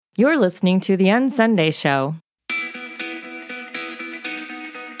You're listening to The Unsunday Show.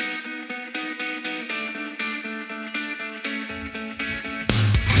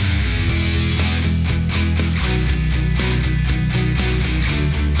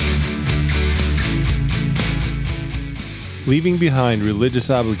 Leaving behind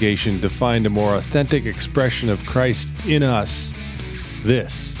religious obligation to find a more authentic expression of Christ in us.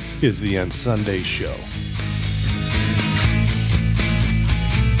 This is the Unsunday Show.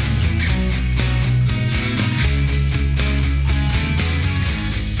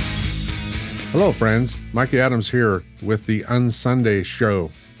 Hello, friends. Mikey Adams here with the Unsunday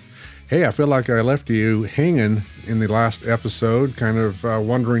Show. Hey, I feel like I left you hanging in the last episode, kind of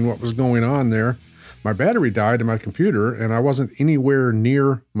wondering what was going on there. My battery died in my computer, and I wasn't anywhere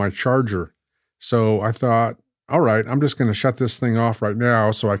near my charger. So I thought, all right, I'm just going to shut this thing off right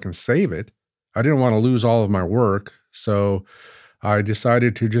now so I can save it. I didn't want to lose all of my work, so I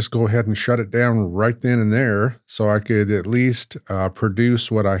decided to just go ahead and shut it down right then and there so I could at least produce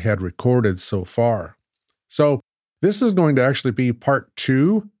what I had recorded so far. So this is going to actually be part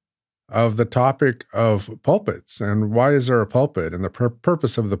 2 of the topic of pulpits and why is there a pulpit and the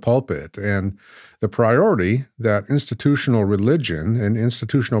purpose of the pulpit and the priority that institutional religion and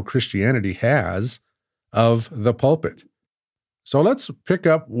institutional Christianity has of the pulpit. So let's pick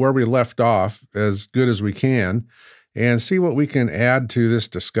up where we left off as good as we can and see what we can add to this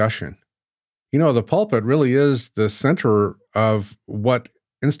discussion. You know, the pulpit really is the center of what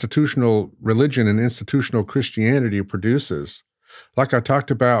institutional religion and institutional Christianity produces. Like I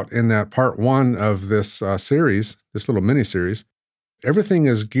talked about in that part 1 of this series, this little mini-series, everything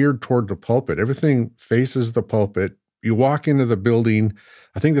is geared toward the pulpit. Everything faces the pulpit. You walk into the building.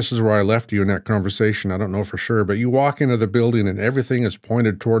 I think this is where I left you in that conversation. I don't know for sure, but you walk into the building and everything is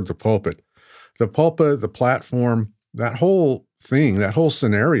pointed toward the pulpit. The pulpit, the platform, that whole thing, that whole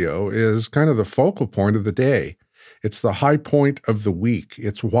scenario is kind of the focal point of the day. It's the high point of the week.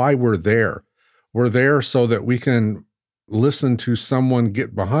 It's why we're there. We're there so that we can listen to someone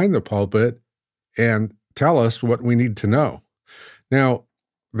get behind the pulpit and tell us what we need to know. Now,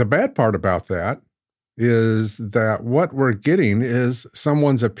 the bad part about that is that what we're getting is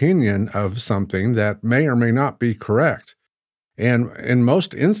someone's opinion of something that may or may not be correct. And in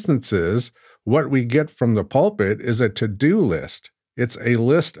most instances, what we get from the pulpit is a to-do list. It's a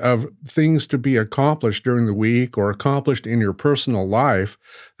list of things to be accomplished during the week or accomplished in your personal life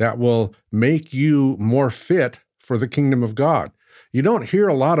that will make you more fit for the kingdom of God. You don't hear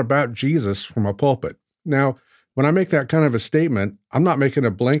a lot about Jesus from a pulpit. Now, when I make that kind of a statement, I'm not making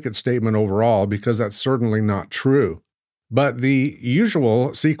a blanket statement overall because that's certainly not true. But the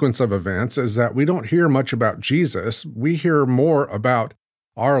usual sequence of events is that we don't hear much about Jesus. We hear more about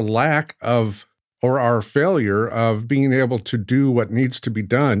our lack of or our failure of being able to do what needs to be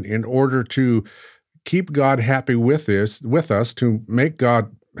done in order to keep God happy with us, to make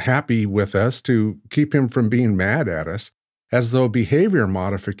God happy with us, to keep him from being mad at us, as though behavior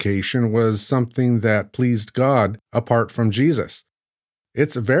modification was something that pleased God apart from Jesus.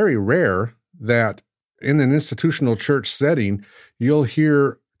 It's very rare that in an institutional church setting, you'll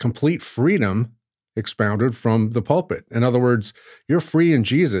hear complete freedom expounded from the pulpit. In other words, you're free in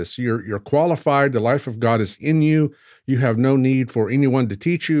Jesus. You're qualified. The life of God is in you. You have no need for anyone to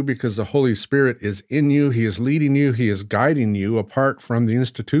teach you because the Holy Spirit is in you. He is leading you. He is guiding you apart from the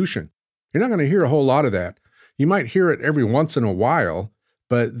institution. You're not going to hear a whole lot of that. You might hear it every once in a while,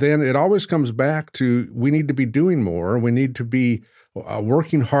 but then it always comes back to we need to be doing more. We need to be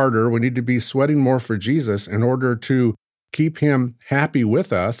working harder. We need to be sweating more for Jesus in order to keep him happy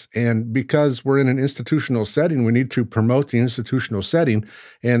with us. And because we're in an institutional setting, we need to promote the institutional setting.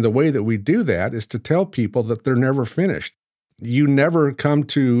 And the way that we do that is to tell people that they're never finished. You never come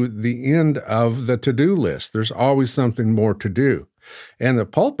to the end of the to-do list. There's always something more to do. And the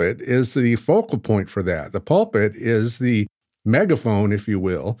pulpit is the focal point for that. The pulpit is the megaphone, if you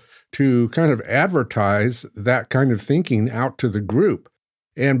will, to kind of advertise that kind of thinking out to the group.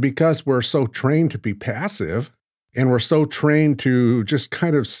 And because we're so trained to be passive, and we're so trained to just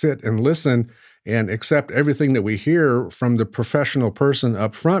kind of sit and listen and accept everything that we hear from the professional person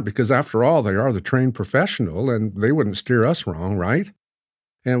up front, because after all, they are the trained professional and they wouldn't steer us wrong, right?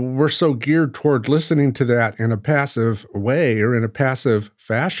 And we're so geared toward listening to that in a passive way or in a passive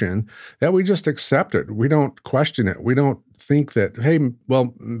fashion that we just accept it. We don't question it. We don't think that, hey,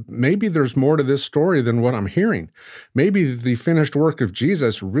 well, maybe there's more to this story than what I'm hearing. Maybe the finished work of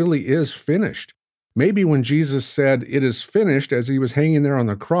Jesus really is finished. Maybe when Jesus said, "It is finished," as he was hanging there on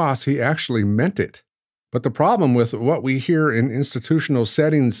the cross, he actually meant it. But the problem with what we hear in institutional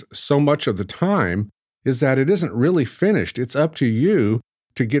settings so much of the time is that it isn't really finished. It's up to you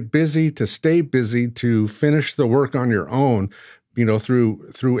to get busy, to stay busy, to finish the work on your own,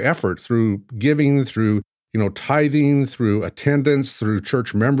 through effort, through giving, through, tithing, through attendance, through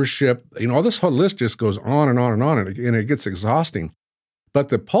church membership. This whole list just goes on and on and on, and it gets exhausting. But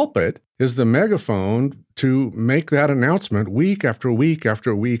the pulpit is the megaphone to make that announcement week after week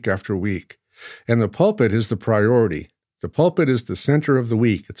after week after week. And the pulpit is the priority. The pulpit is the center of the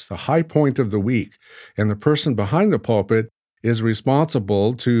week. It's the high point of the week. And the person behind the pulpit is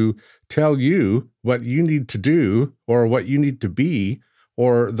responsible to tell you what you need to do or what you need to be,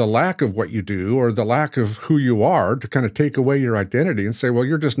 or the lack of what you do, or the lack of who you are, to kind of take away your identity and say, well,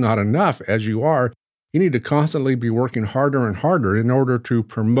 you're just not enough as you are. You need to constantly be working harder and harder in order to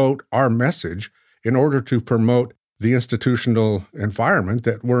promote our message, in order to promote the institutional environment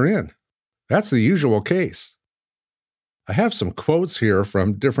that we're in. That's the usual case. I have some quotes here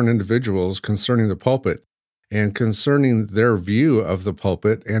from different individuals concerning the pulpit and concerning their view of the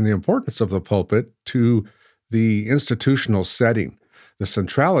pulpit and the importance of the pulpit to the institutional setting. The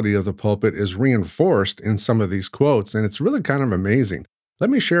centrality of the pulpit is reinforced in some of these quotes, and it's really kind of amazing. Let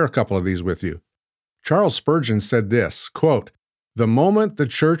me share a couple of these with you. Charles Spurgeon said this, quote, "The moment the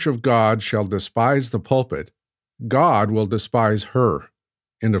church of God shall despise the pulpit, God will despise her."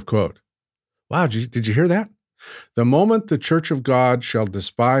 End of quote. Wow, did you hear that? The moment the church of God shall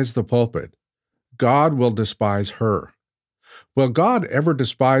despise the pulpit, God will despise her. Will God ever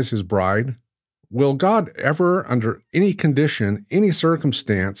despise his bride? Will God ever, under any condition, any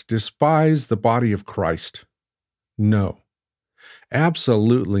circumstance, despise the body of Christ? No,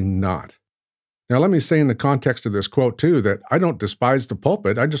 absolutely not. Now, let me say in the context of this quote, too, that I don't despise the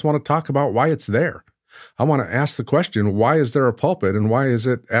pulpit. I just want to talk about why it's there. I want to ask the question, why is there a pulpit and why is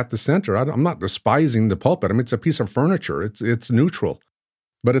it at the center? I'm not despising the pulpit. I mean, it's a piece of furniture. It's neutral.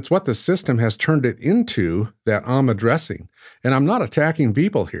 But it's what the system has turned it into that I'm addressing. And I'm not attacking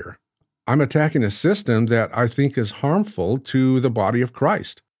people here. I'm attacking a system that I think is harmful to the body of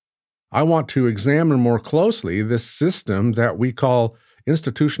Christ. I want to examine more closely this system that we call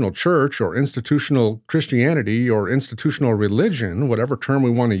institutional church or institutional Christianity or institutional religion, whatever term we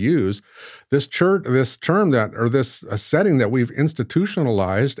want to use. This setting that we've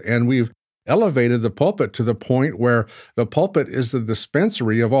institutionalized, and we've elevated the pulpit to the point where the pulpit is the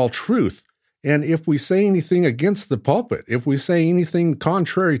dispensary of all truth. And if we say anything against the pulpit, if we say anything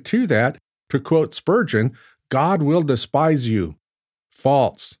contrary to that, to quote Spurgeon, God will despise you.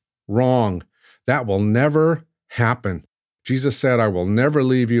 False, wrong. That will never happen. Jesus said, I will never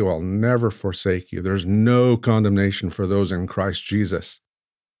leave you, I'll never forsake you. There's no condemnation for those in Christ Jesus.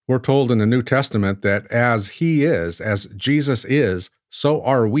 We're told in the New Testament that as Jesus is, so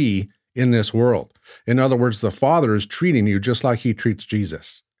are we in this world. In other words, the Father is treating you just like he treats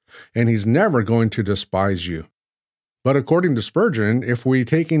Jesus, and he's never going to despise you. But according to Spurgeon, if we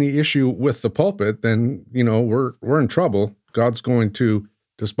take any issue with the pulpit, then, we're in trouble. God's going to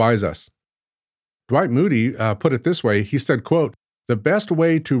despise us. Dwight Moody put it this way. He said, quote, "The best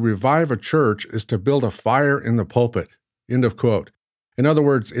way to revive a church is to build a fire in the pulpit." End of quote. In other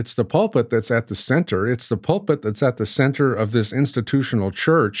words, it's the pulpit that's at the center. It's the pulpit that's at the center of this institutional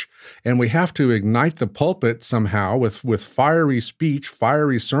church, and we have to ignite the pulpit somehow with fiery speech,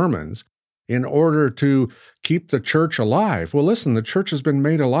 fiery sermons, in order to keep the church alive. Well, listen, the church has been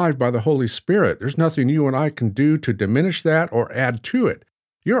made alive by the Holy Spirit. There's nothing you and I can do to diminish that or add to it.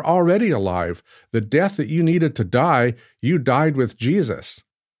 You're already alive. The death that you needed to die, you died with Jesus.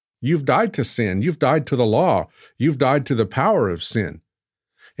 You've died to sin. You've died to the law. You've died to the power of sin.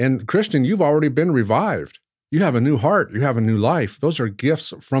 And Christian, you've already been revived. You have a new heart. You have a new life. Those are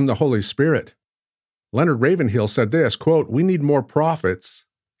gifts from the Holy Spirit. Leonard Ravenhill said this, quote, "We need more prophets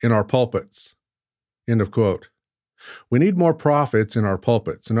in our pulpits." End of quote. We need more prophets in our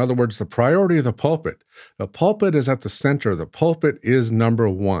pulpits. In other words, the priority of the pulpit. The pulpit is at the center. The pulpit is number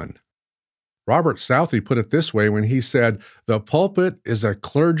one. Robert Southey put it this way when he said, "The pulpit is a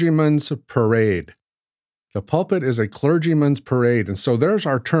clergyman's parade." The pulpit is a clergyman's parade. And so there's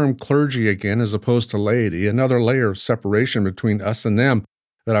our term clergy again, as opposed to laity, another layer of separation between us and them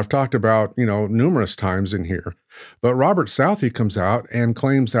that I've talked about, numerous times in here. But Robert Southey comes out and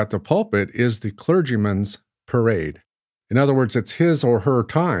claims that the pulpit is the clergyman's parade. In other words, it's his or her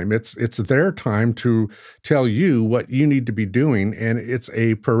time. It's their time to tell you what you need to be doing, and it's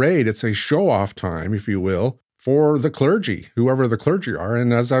a parade. It's a show-off time, if you will, for the clergy, whoever the clergy are.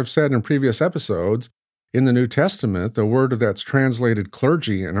 And as I've said in previous episodes, in the New Testament, the word that's translated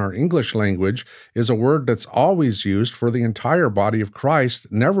clergy in our English language is a word that's always used for the entire body of Christ,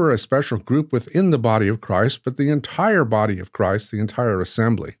 never a special group within the body of Christ, but the entire body of Christ, the entire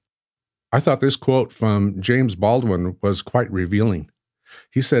assembly. I thought this quote from James Baldwin was quite revealing.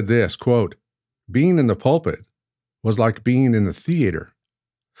 He said this, quote, "Being in the pulpit was like being in the theater.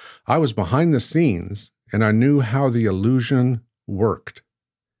 I was behind the scenes and I knew how the illusion worked."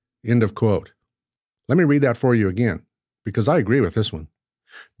 End of quote. Let me read that for you again, because I agree with this one.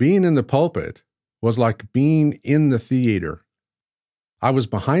 Being in the pulpit was like being in the theater. I was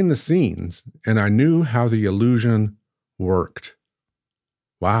behind the scenes and I knew how the illusion worked.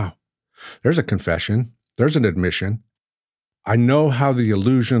 Wow. There's a confession. There's an admission. I know how the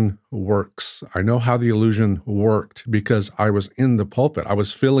illusion works. I know how the illusion worked because I was in the pulpit. I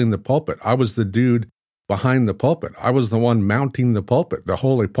was filling the pulpit. I was the dude behind the pulpit. I was the one mounting the pulpit, the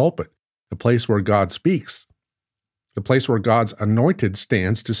holy pulpit, the place where God speaks, the place where God's anointed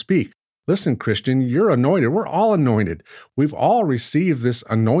stands to speak. Listen, Christian, you're anointed. We're all anointed. We've all received this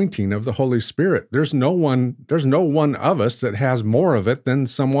anointing of the Holy Spirit. There's no one of us that has more of it than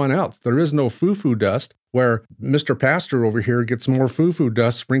someone else. There is no foo-foo dust where Mr. Pastor over here gets more foo-foo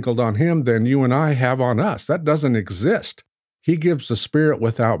dust sprinkled on him than you and I have on us. That doesn't exist. He gives the Spirit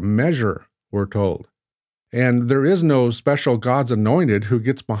without measure, we're told. And there is no special God's anointed who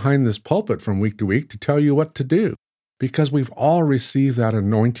gets behind this pulpit from week to week to tell you what to do, because we've all received that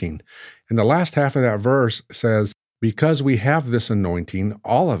anointing. And the last half of that verse says, because we have this anointing,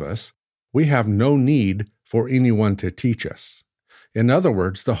 all of us, we have no need for anyone to teach us. In other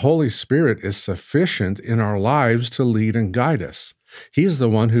words, the Holy Spirit is sufficient in our lives to lead and guide us. He's the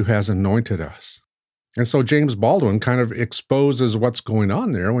one who has anointed us. And so James Baldwin kind of exposes what's going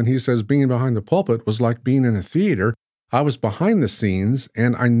on there when he says being behind the pulpit was like being in a theater. I was behind the scenes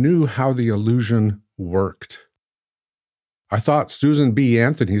and I knew how the illusion worked. I thought Susan B.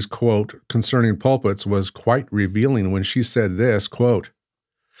 Anthony's quote concerning pulpits was quite revealing when she said this, quote,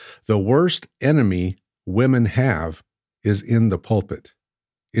 "The worst enemy women have is in the pulpit."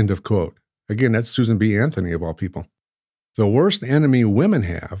 End of quote. Again, that's Susan B. Anthony of all people. The worst enemy women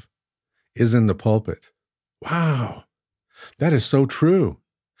have is in the pulpit. Wow, that is so true.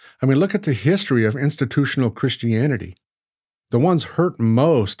 I mean, look at the history of institutional Christianity. The ones hurt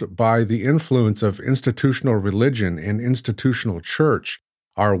most by the influence of institutional religion and institutional church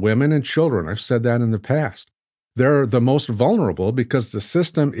are women and children. I've said that in the past. They're the most vulnerable because the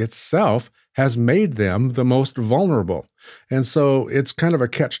system itself has made them the most vulnerable. And so it's kind of a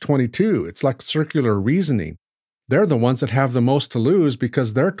catch-22. It's like circular reasoning. They're the ones that have the most to lose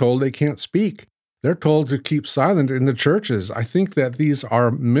because they're told they can't speak. They're told to keep silent in the churches. I think that these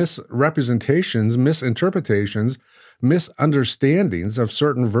are misrepresentations, misinterpretations, misunderstandings of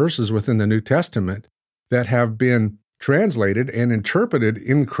certain verses within the New Testament that have been translated and interpreted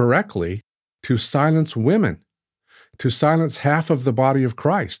incorrectly to silence women, to silence half of the body of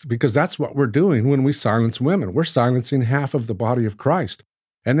Christ, because that's what we're doing when we silence women. We're silencing half of the body of Christ.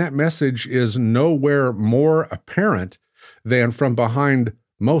 And that message is nowhere more apparent than from behind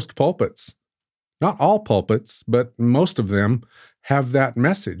most pulpits. Not all pulpits, but most of them have that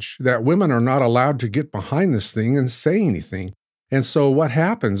message that women are not allowed to get behind this thing and say anything. And so what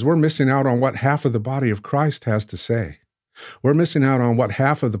happens? We're missing out on what half of the body of Christ has to say. We're missing out on what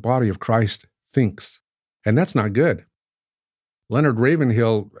half of the body of Christ thinks. And that's not good. Leonard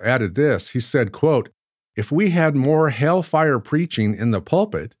Ravenhill added this. He said, quote, "If we had more hellfire preaching in the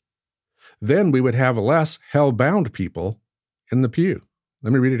pulpit, then we would have less hell-bound people in the pew."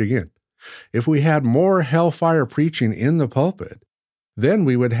 Let me read it again. If we had more hellfire preaching in the pulpit, then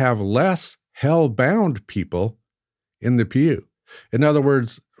we would have less hell-bound people in the pew. In other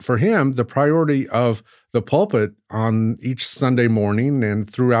words, for him, the priority of the pulpit on each Sunday morning and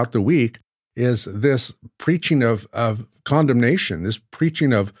throughout the week is this preaching of condemnation, this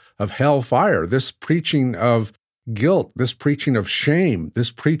preaching of hellfire, this preaching of guilt, this preaching of shame,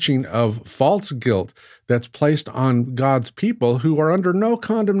 this preaching of false guilt that's placed on God's people who are under no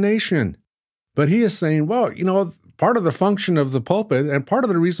condemnation. But he is saying, well, part of the function of the pulpit and part of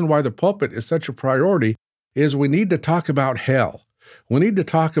the reason why the pulpit is such a priority is we need to talk about hell. We need to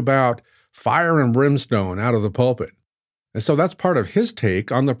talk about fire and brimstone out of the pulpit. And so that's part of his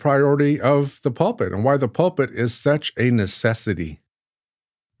take on the priority of the pulpit and why the pulpit is such a necessity.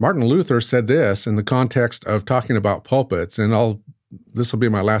 Martin Luther said this in the context of talking about pulpits, and this will be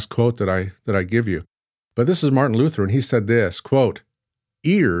my last quote that I give you. But this is Martin Luther, and he said this, quote,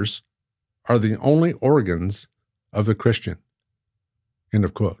 "Ears are the only organs of the Christian." End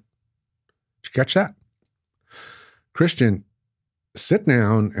of quote. Did you catch that? Christian, sit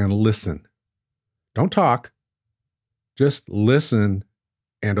down and listen. Don't talk. Just listen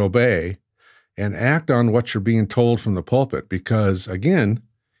and obey and act on what you're being told from the pulpit because, again,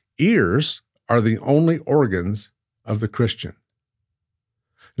 ears are the only organs of the Christian.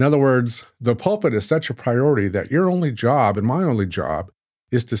 In other words, the pulpit is such a priority that your only job and my only job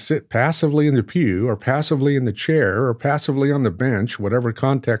is to sit passively in the pew or passively in the chair or passively on the bench, whatever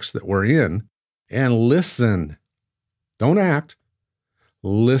context that we're in, and listen. Don't act.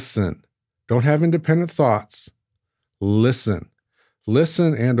 Listen. Don't have independent thoughts. Listen.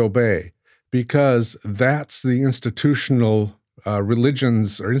 Listen and obey, because that's the institutional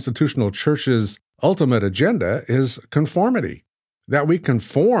religion's or institutional church's ultimate agenda is conformity. That we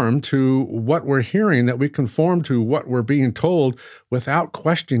conform to what we're hearing, that we conform to what we're being told without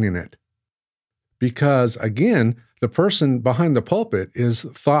questioning it. Because, again, the person behind the pulpit is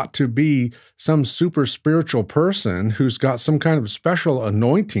thought to be some super spiritual person who's got some kind of special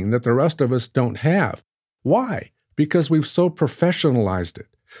anointing that the rest of us don't have. Why? Because we've so professionalized it.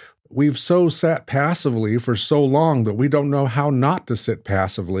 We've so sat passively for so long that we don't know how not to sit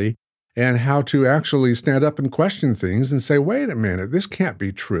passively and how to actually stand up and question things and say, wait a minute, this can't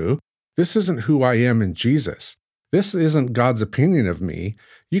be true. This isn't who I am in Jesus. This isn't God's opinion of me.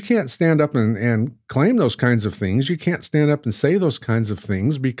 You can't stand up and claim those kinds of things. You can't stand up and say those kinds of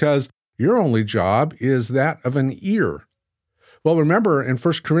things because your only job is that of an ear. Well, remember in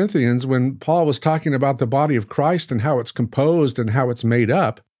 1 Corinthians when Paul was talking about the body of Christ and how it's composed and how it's made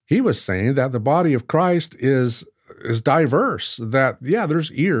up, he was saying that the body of Christ is diverse, that, yeah,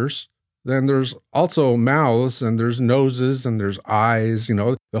 there's ears, then there's also mouths, and there's noses, and there's eyes. You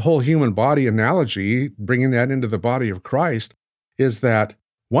know, the whole human body analogy, bringing that into the body of Christ, is that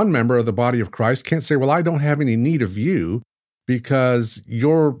one member of the body of Christ can't say, well, I don't have any need of you because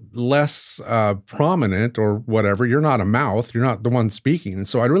you're less prominent or whatever. You're not a mouth. You're not the one speaking. And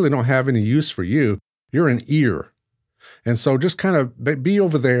so I really don't have any use for you. You're an ear. And so just kind of be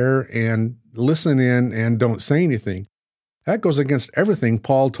over there and listen in and don't say anything. That goes against everything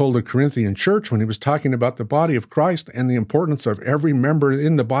Paul told the Corinthian church when he was talking about the body of Christ and the importance of every member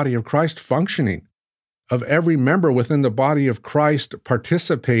in the body of Christ functioning, of every member within the body of Christ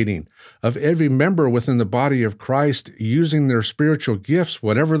participating, of every member within the body of Christ using their spiritual gifts,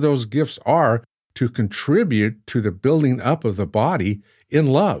 whatever those gifts are, to contribute to the building up of the body in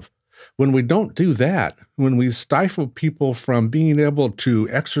love. When we don't do that, when we stifle people from being able to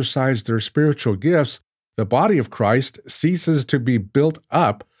exercise their spiritual gifts, the body of Christ ceases to be built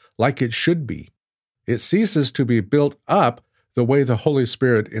up like it should be. It ceases to be built up the way the Holy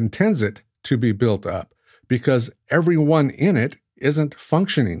Spirit intends it to be built up, because everyone in it isn't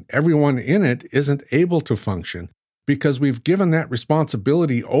functioning. Everyone in it isn't able to function, because we've given that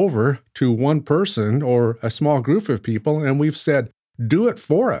responsibility over to one person or a small group of people, and we've said, do it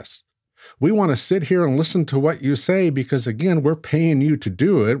for us. We want to sit here and listen to what you say because, again, we're paying you to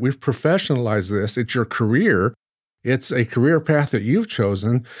do it. We've professionalized this. It's your career. It's a career path that you've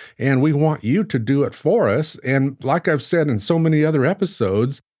chosen, and we want you to do it for us. And like I've said in so many other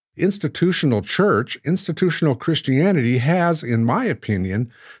episodes, institutional church, institutional Christianity has, in my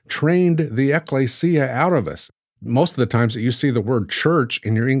opinion, trained the ecclesia out of us. Most of the times that you see the word church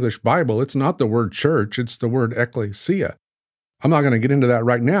in your English Bible, it's not the word church, it's the word ecclesia. I'm not going to get into that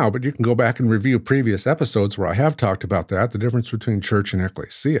right now, but you can go back and review previous episodes where I have talked about that, the difference between church and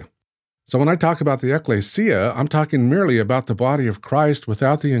ecclesia. So when I talk about the ecclesia, I'm talking merely about the body of Christ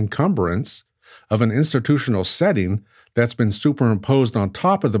without the encumbrance of an institutional setting that's been superimposed on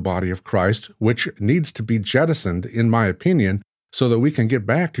top of the body of Christ, which needs to be jettisoned, in my opinion, so that we can get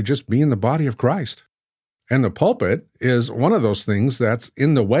back to just being the body of Christ. And the pulpit is one of those things that's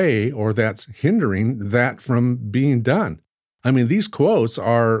in the way or that's hindering that from being done. I mean, these quotes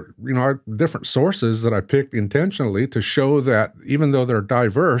are different sources that I picked intentionally to show that even though they're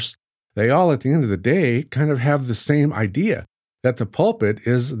diverse, they all, at the end of the day, kind of have the same idea, that the pulpit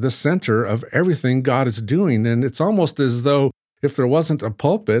is the center of everything God is doing. And it's almost as though if there wasn't a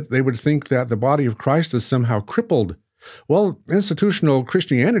pulpit, they would think that the body of Christ is somehow crippled. Well, institutional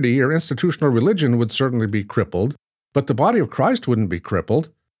Christianity or institutional religion would certainly be crippled, but the body of Christ wouldn't be crippled.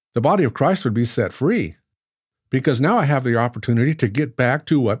 The body of Christ would be set free. Because now I have the opportunity to get back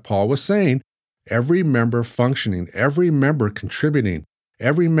to what Paul was saying, every member functioning, every member contributing,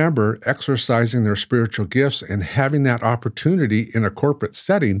 every member exercising their spiritual gifts and having that opportunity in a corporate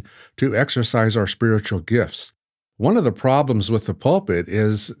setting to exercise our spiritual gifts. One of the problems with the pulpit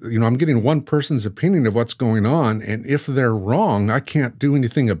is, I'm getting one person's opinion of what's going on, and if they're wrong, I can't do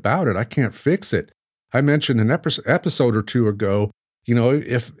anything about it. I can't fix it. I mentioned an episode or two ago,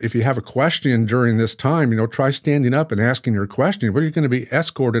 if you have a question during this time, try standing up and asking your question. Well, you're going to be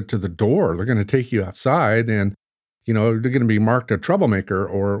escorted to the door. They're going to take you outside and, they're going to be marked a troublemaker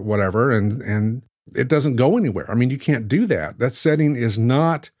or whatever. And it doesn't go anywhere. I mean, you can't do that. That setting is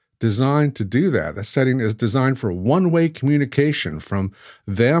not designed to do that. That setting is designed for one-way communication from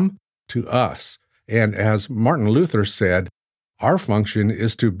them to us. And as Martin Luther said, Our function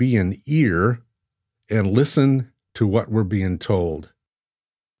is to be an ear and listen to what we're being told.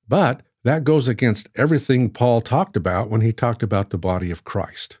 But that goes against everything Paul talked about when he talked about the body of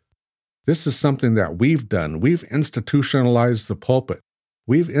Christ. This is something that we've done. We've institutionalized the pulpit.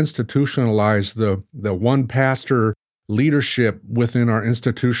 We've institutionalized the one pastor leadership within our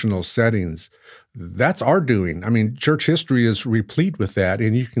institutional settings. That's our doing. I mean, church history is replete with that,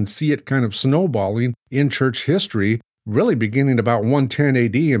 and you can see it kind of snowballing in church history, really beginning about 110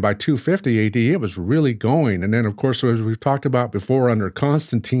 AD, and by 250 AD, it was really going. And then, of course, as we've talked about before, under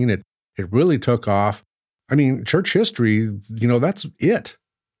Constantine, it really took off. I mean, church history, that's it.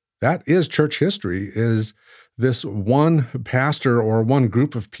 That is church history, is this one pastor or one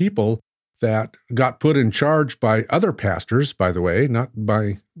group of people that got put in charge by other pastors, by the way, not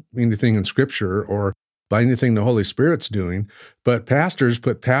by anything in Scripture or by anything the Holy Spirit's doing, but pastors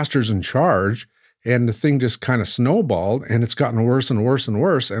put pastors in charge, and the thing just kind of snowballed, and it's gotten worse and worse and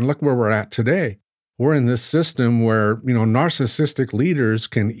worse, and look where we're at today. We're in this system where, narcissistic leaders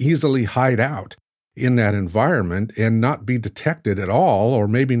can easily hide out in that environment and not be detected at all, or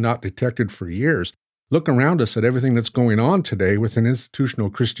maybe not detected for years. Look around us at everything that's going on today within institutional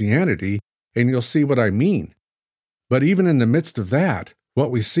Christianity, and you'll see what I mean. But even in the midst of that,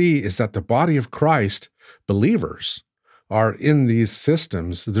 what we see is that the body of Christ, believers, are in these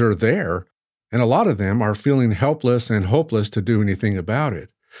systems. They're there, and a lot of them are feeling helpless and hopeless to do anything about it.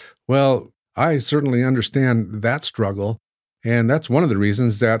 Well, I certainly understand that struggle, and that's one of the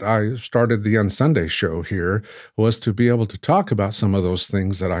reasons that I started the Sunday show here, was to be able to talk about some of those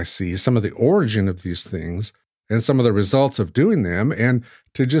things that I see, some of the origin of these things, and some of the results of doing them, and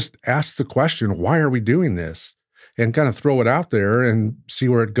to just ask the question, why are we doing this? And kind of throw it out there and see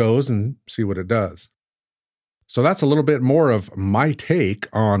where it goes and see what it does. So that's a little bit more of my take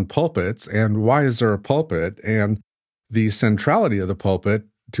on pulpits and why is there a pulpit and the centrality of the pulpit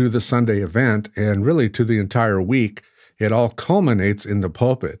to the Sunday event and really to the entire week. It all culminates in the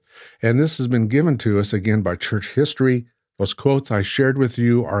pulpit. And this has been given to us again by church history. Those quotes I shared with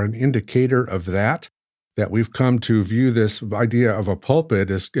you are an indicator of that we've come to view this idea of a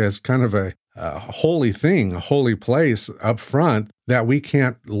pulpit as kind of a holy thing, a holy place up front that we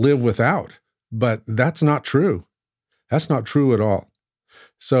can't live without. But that's not true. That's not true at all.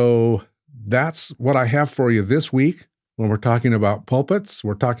 So that's what I have for you this week when we're talking about pulpits.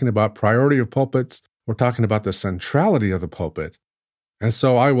 We're talking about priority of pulpits. We're talking about the centrality of the pulpit. And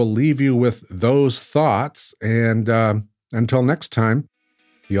so I will leave you with those thoughts. And until next time,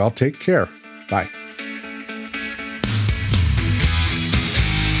 you all take care. Bye.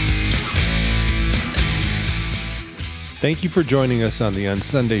 Thank you for joining us on the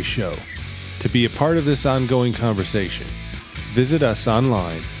Sunday show. To be a part of this ongoing conversation, visit us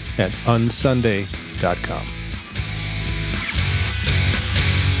online at unsunday.com.